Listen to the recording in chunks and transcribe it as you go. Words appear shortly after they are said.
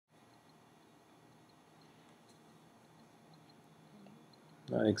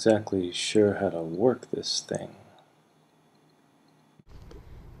Not exactly sure how to work this thing.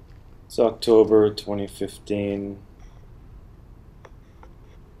 It's October 2015.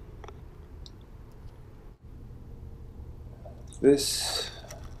 This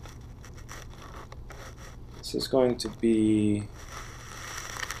is going to be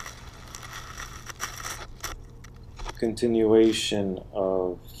a continuation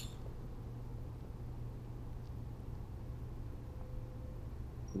of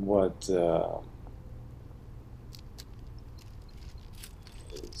what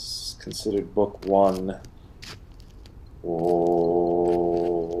is considered book one.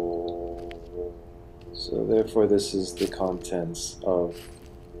 So therefore this is the contents of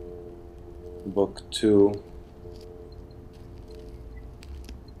book two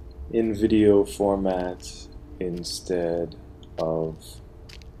in video format instead of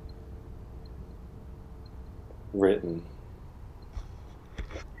written.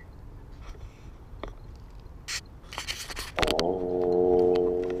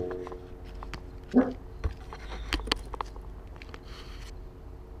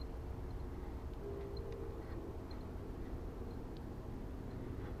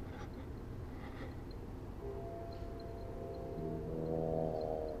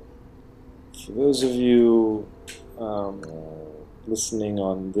 For those of you listening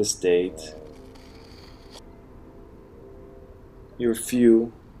on this date, you're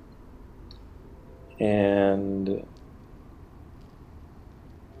few, and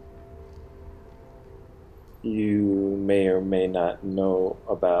you may or may not know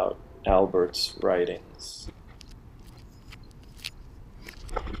about Albert's writings.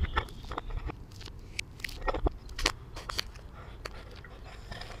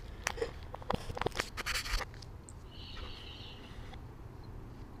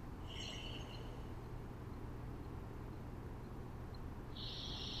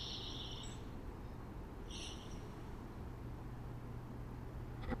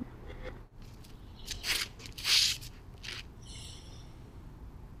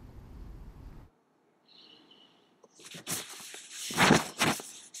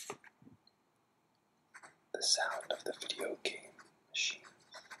 The sound of the video game machine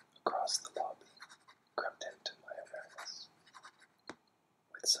across the lobby crept into my awareness.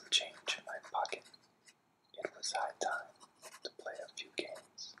 With some change in my pocket, it was high time to play a few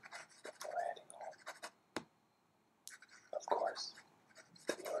games before heading home. Of course,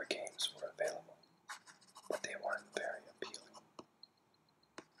 the newer games were available, but they weren't very appealing.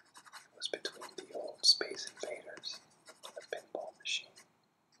 It was between the old Space Invaders and the pinball machine,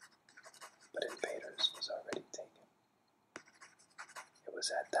 but Invaders was already taken. It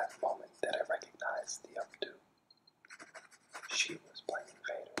was at that moment that I recognized the updo. She was playing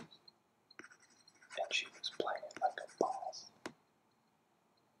Invaders, and she was playing it like a boss.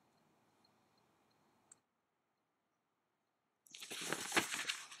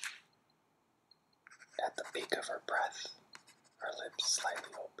 At the peak of her breath, her lips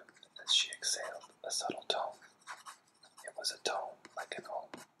slightly opened as she exhaled a subtle tone. It was a tone like an ohm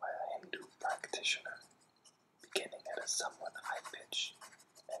by a Hindu practitioner, beginning at a somewhat high pitch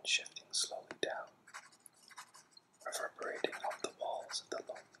and shifting slowly down, reverberating off the walls of the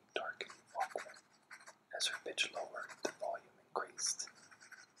lonely, darkening walkway. As her pitch lowered, the volume increased,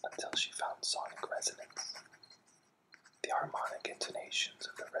 until she found sonic resonance. The harmonic intonations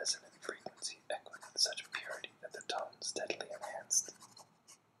of the resonant frequency echoed with such purity that the tone steadily enhanced.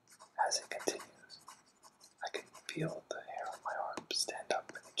 As it continues, I can feel the hair on my arm stand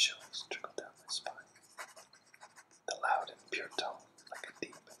up and the chills trickle down my spine. The loud and pure tone, like a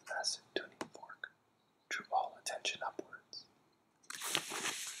deep and massive tuning fork, drew all attention upwards.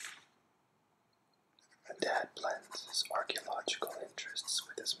 When Dad blends his archaeological interests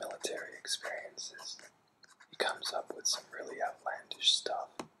with his military experiences, he comes up with some really outlandish stuff.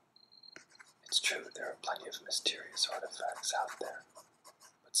 It's true there are plenty of mysterious artifacts out there,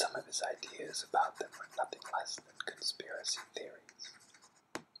 but some of his ideas about them are nothing less than conspiracy theories.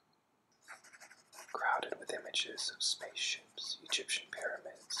 Crowded with images of spaceships, Egyptian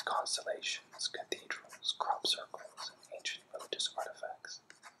pyramids, constellations, cathedrals, crop circles, and ancient religious artifacts.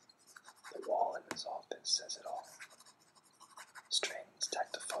 The wall in his office says it all. Strings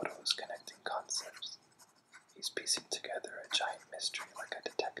stacked of photos connecting concepts. He's piecing together a giant mystery like a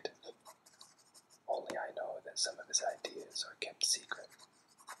detective. Only I know that some of his ideas are kept secret.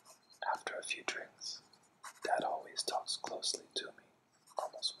 After a few drinks, Dad always talks closely to me,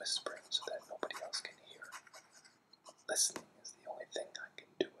 almost whispering so that nobody else can hear. Listening is the only thing I can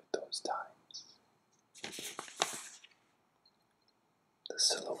do at those times. The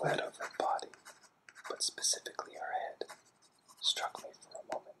silhouette of her body, but specifically her head, struck me for a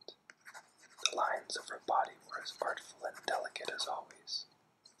moment. The lines of her body were as artful and delicate as always,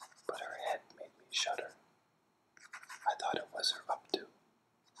 but her head made me shudder. I thought it was her updo,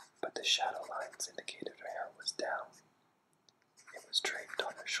 but the shadow lines indicated her hair was down. It was draped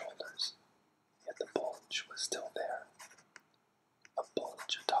on her shoulders, yet the bulge was still there. A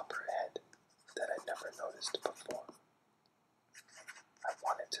bulge atop her head that I'd never noticed before. I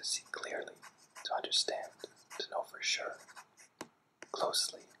wanted to see clearly, to understand, to know for sure.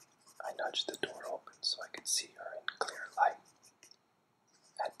 Closely, I nudged the door open so I could see her in clear light.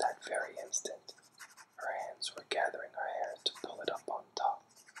 At that very instant, her hands were gathering her hair to pull it up on top.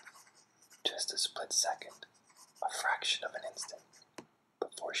 Just a split second, a fraction of an instant,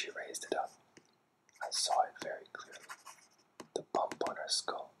 before she raised it up, I saw it very clearly. The bump on her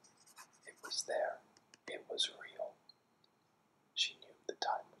skull. It was there. It was real. She knew the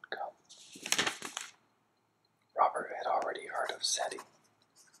time would come. Robert had already heard of SETI.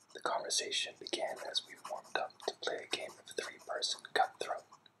 The conversation began as we warmed up to play a game of three-person cutthroat.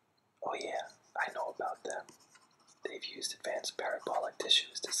 Oh yeah, I know about them. They've used advanced parabolic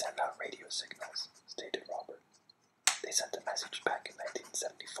dishes to send out radio signals, stated Robert. They sent a message back in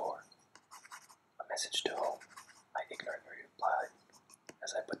 1974. A message to whom? I ignorantly replied,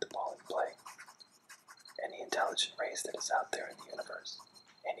 as I put the ball in play. Any intelligent race that is out there in the universe.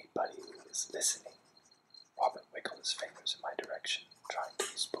 Anybody who is listening. Robert wiggled his fingers in my direction, trying to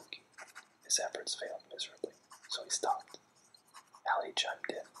be spooky. His efforts failed miserably, so he stopped. Allie chimed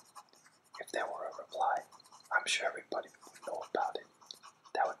in. If there were a reply, I'm sure everybody would know about it.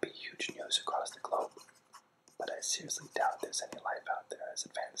 That would be huge news across the globe. But I seriously doubt there's any life out there as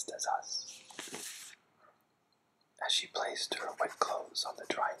advanced as us. As she placed her wet clothes on the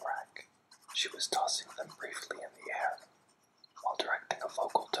drying rack, she was tossing them briefly in the air. While directing a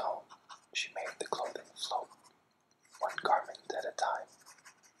vocal tone, she made the clothing float. One garment at a time,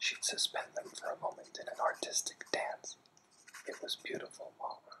 she'd suspend them for a moment in an artistic dance. It was beautiful,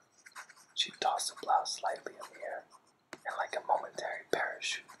 Mama. She'd toss a blouse lightly in the air, and like a momentary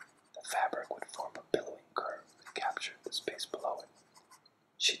parachute, the fabric would form a billowing curve that captured the space below it.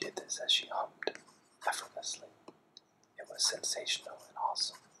 She did this as she hummed, effortlessly. It was sensational and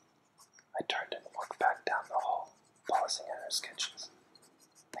awesome. I turned and walked back down the hall, pausing at her sketches.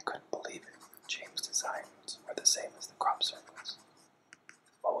 I couldn't believe it. James' designs were the same as the crop circles.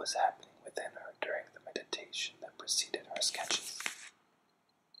 What was happening within her during the meditation that preceded her sketches?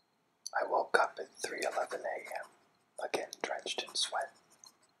 I woke up at 3:11 a.m., again drenched in sweat.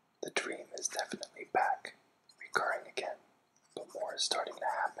 The dream is definitely back, recurring again, but more is starting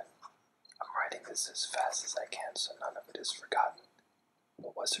to happen. I'm writing this as fast as I can so none of it is forgotten.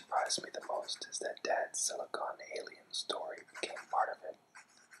 But what surprised me the most is that Dad's silicon alien story became part of it.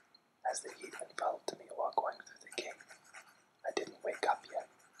 As the heat enveloped me while going through the gate, I didn't wake up yet.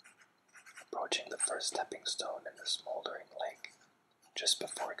 Approaching the first stepping stone in the smoldering lake, just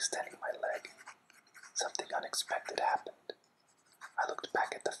before extending my leg, something unexpected happened. I looked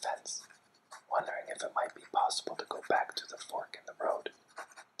back at the fence, wondering if it might be possible to go back to the fork in the road,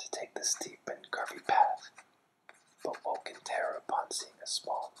 to take the steep and curvy path, but woke in terror upon seeing a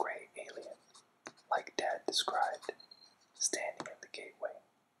small gray alien, like Dad described, standing in the gateway.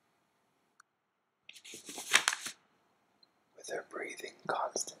 With her breathing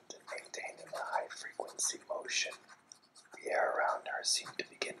constant and maintaining a high-frequency motion, the air around her seemed to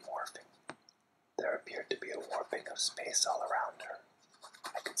begin morphing. There appeared to be a warping of space all around her.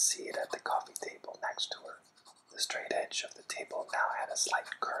 I could see it at the coffee table next to her. The straight edge of the table now had a slight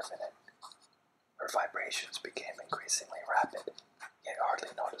curve in it. Her vibrations became increasingly rapid, yet hardly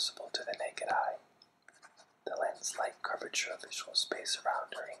noticeable to the naked eye. The lens-like curvature of visual space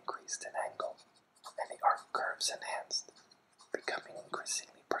around her increased in angle, and the arc curves enhanced, becoming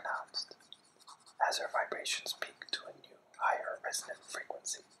increasingly pronounced. As her vibrations peaked to a new, higher resonant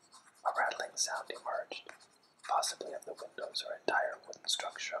frequency, a rattling sound emerged, possibly of the windows or entire wooden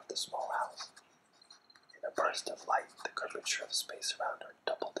structure of the small house. In a burst of light, the curvature of space around her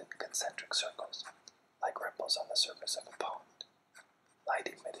doubled in concentric circles, like ripples on the surface of a pond. Light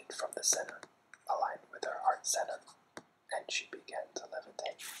emitted from the center, aligned with her heart center, and she began to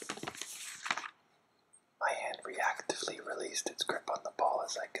levitate. My hand reactively released its grip on the ball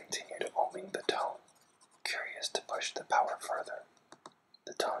as I continued ohming the tone, curious to push the power further.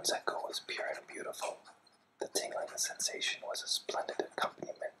 The tone's echo was pure and beautiful. The tingling sensation was a splendid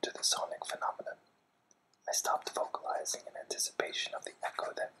accompaniment to the sonic phenomenon. I stopped vocalizing in anticipation of the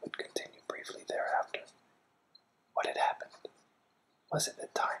echo that would continue briefly thereafter. What had happened? Was it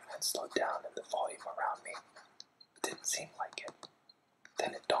that time had slowed down in the volume around me? It didn't seem like it.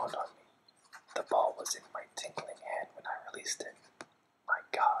 Then it dawned on me. The ball was in my tingling hand when I released it. My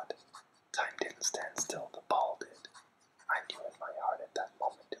God, time didn't stand still, the ball did. I knew in my heart at that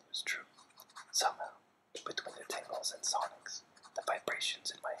moment it was true. Somehow, between the tingles and sonics, the vibrations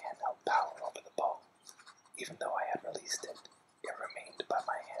in my hand held power over the ball. Even though I had released it, it remained by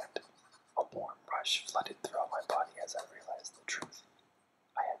my hand. A warm rush flooded through my body as I realized the truth.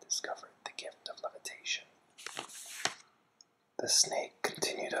 I had discovered the gift of levitation. The snake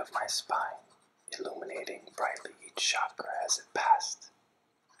continued up my spine, illuminating brightly each chakra as it passed.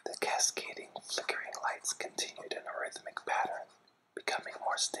 The cascading, flickering lights continued in a rhythmic pattern, becoming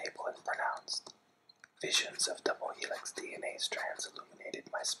more stable and pronounced. Visions of double helix DNA strands illuminated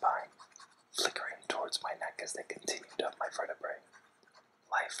my spine, flickering towards my neck as they continued up my vertebrae.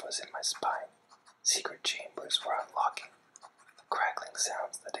 Life was in my spine. Secret chambers were unlocking. The crackling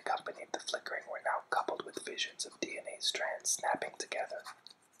sounds that accompanied the flickering were now coupled with visions of DNA strands snapping together.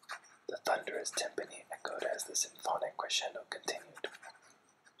 The thunderous timpani echoed as the symphonic crescendo continued.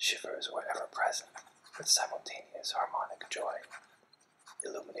 Shivers were ever present, with simultaneous harmonic joy.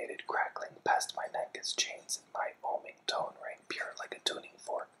 Illuminated crackling past my neck as chains in my oming tone rang pure like a tuning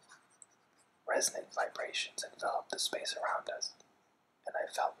fork. Resonant vibrations enveloped the space around us, and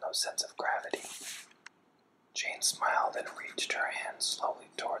I felt no sense of gravity. Jane smiled and reached her hand slowly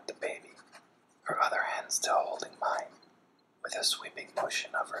toward the baby, her other hand still holding mine. With a sweeping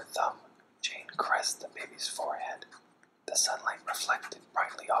motion of her thumb, Jane caressed the baby's forehead. The sunlight reflected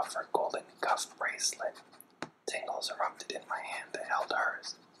brightly off her golden cuff bracelet. Tingles erupted in my hand that held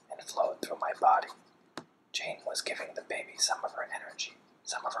hers and flowed through my body. Jane was giving the baby some of her energy,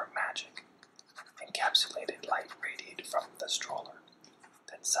 some of her magic. Encapsulated light radiated from the stroller.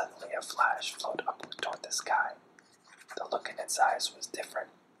 Then suddenly a flash flowed upward toward the sky. The look in its eyes was different.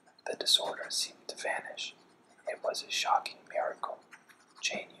 The disorder seemed to vanish. It was a shocking miracle.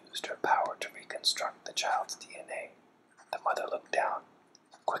 Jane used her power to reconstruct the child's DNA. The mother looked down,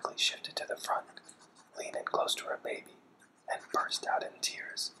 quickly shifted to the front, leaned in close to her baby, and burst out in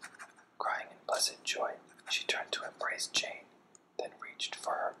tears. Crying in blessed joy, she turned to embrace Jane, then reached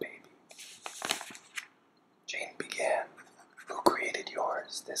for her baby. Jane began. Who created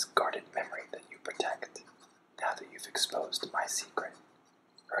yours, this guarded memory that you protect, now that you've exposed my secret?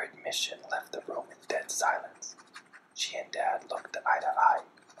 Her admission left the room in dead silence. She and Dad looked eye to eye,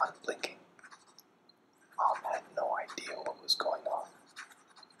 unblinking. Mom had no idea what was going on.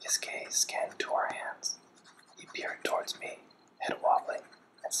 His gaze scanned to our hands. He peered towards me, head wobbling,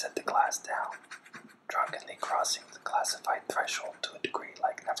 and set the glass down. Drunkenly crossing the classified threshold to a degree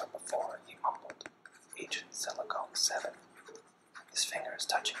like never before, he mumbled, Agent Silicone 7. His fingers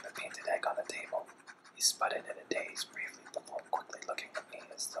touching the painted egg on the table, he sputtered in a daze briefly before quickly looking at me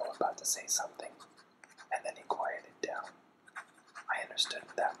as though about to say something, and then he quieted down. I understood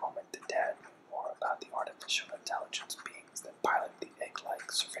in that moment that Dad knew more about the artificial intelligence beings that pilot the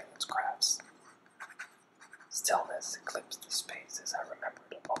egg-like surveillance crafts. Stillness eclipsed the space as I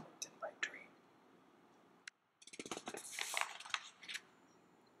remembered a moment in my dream.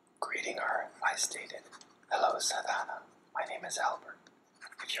 Greeting her, I stated, Hello, Sadhana. My name is Albert.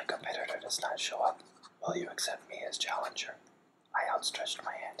 If your competitor does not show up, will you accept me as challenger? I outstretched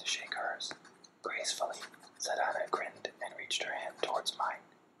my hand to shake hers. Gracefully, Sadhana grinned and reached her hand towards mine.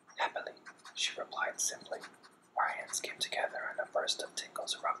 Happily, she replied simply. Our hands came together and a burst of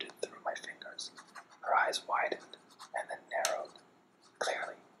tingles erupted through my fingers. Her eyes widened and then narrowed.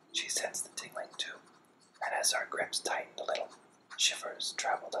 Clearly, she sensed the tingling too, and as our grips tightened a little, shivers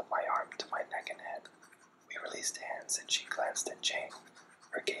traveled up my arm to my neck and head. We released hands and she glanced at Jane,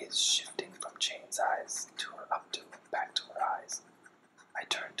 her gaze shifting from Jane's eyes to her up to and back to her eyes. I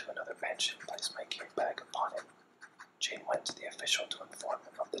turned to another bench and placed my gear bag upon it. Jane went to the official to inform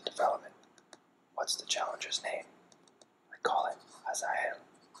him of the development. What's the challenger's name? I call him Azael.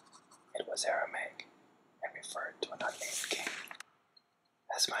 It was Aramaic and referred to an unnamed king.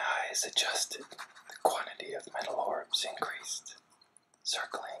 As my eyes adjusted, the quantity of metal orbs increased,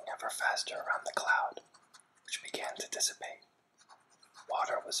 circling ever faster around the cloud, which began to dissipate.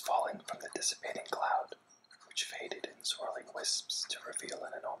 Water was falling from the dissipating cloud, which faded in swirling wisps to reveal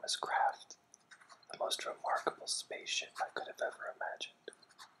an enormous craft, the most remarkable spaceship I could have ever imagined.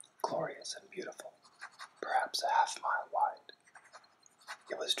 Glorious and beautiful, perhaps a half-mile wide.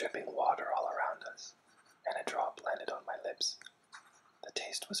 It was dripping water all around us, and a drop landed on my lips. The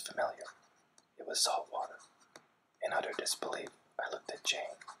taste was familiar. It was salt water. In utter disbelief, I looked at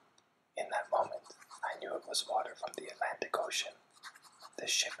Jane. In that moment, I knew it was water from the Atlantic Ocean. The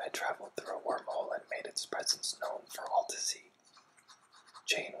ship had traveled through a wormhole and made its presence known for all to see.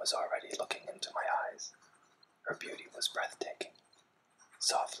 Jane was already looking into my eyes. Her beauty was breathtaking.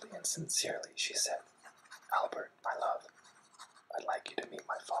 Softly and sincerely, she said, Albert, my love, I'd like you to meet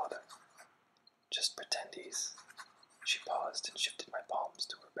my father. Just pretend he's... She paused and shifted my palms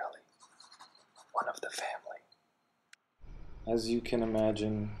to her belly. One of the family. As you can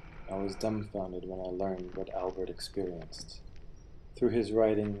imagine, I was dumbfounded when I learned what Albert experienced. Through his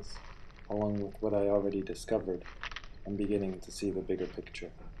writings, along with what I already discovered, I'm beginning to see the bigger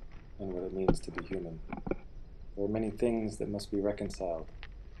picture and what it means to be human. There are many things that must be reconciled.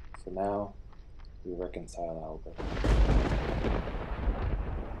 For now, we reconcile Albert.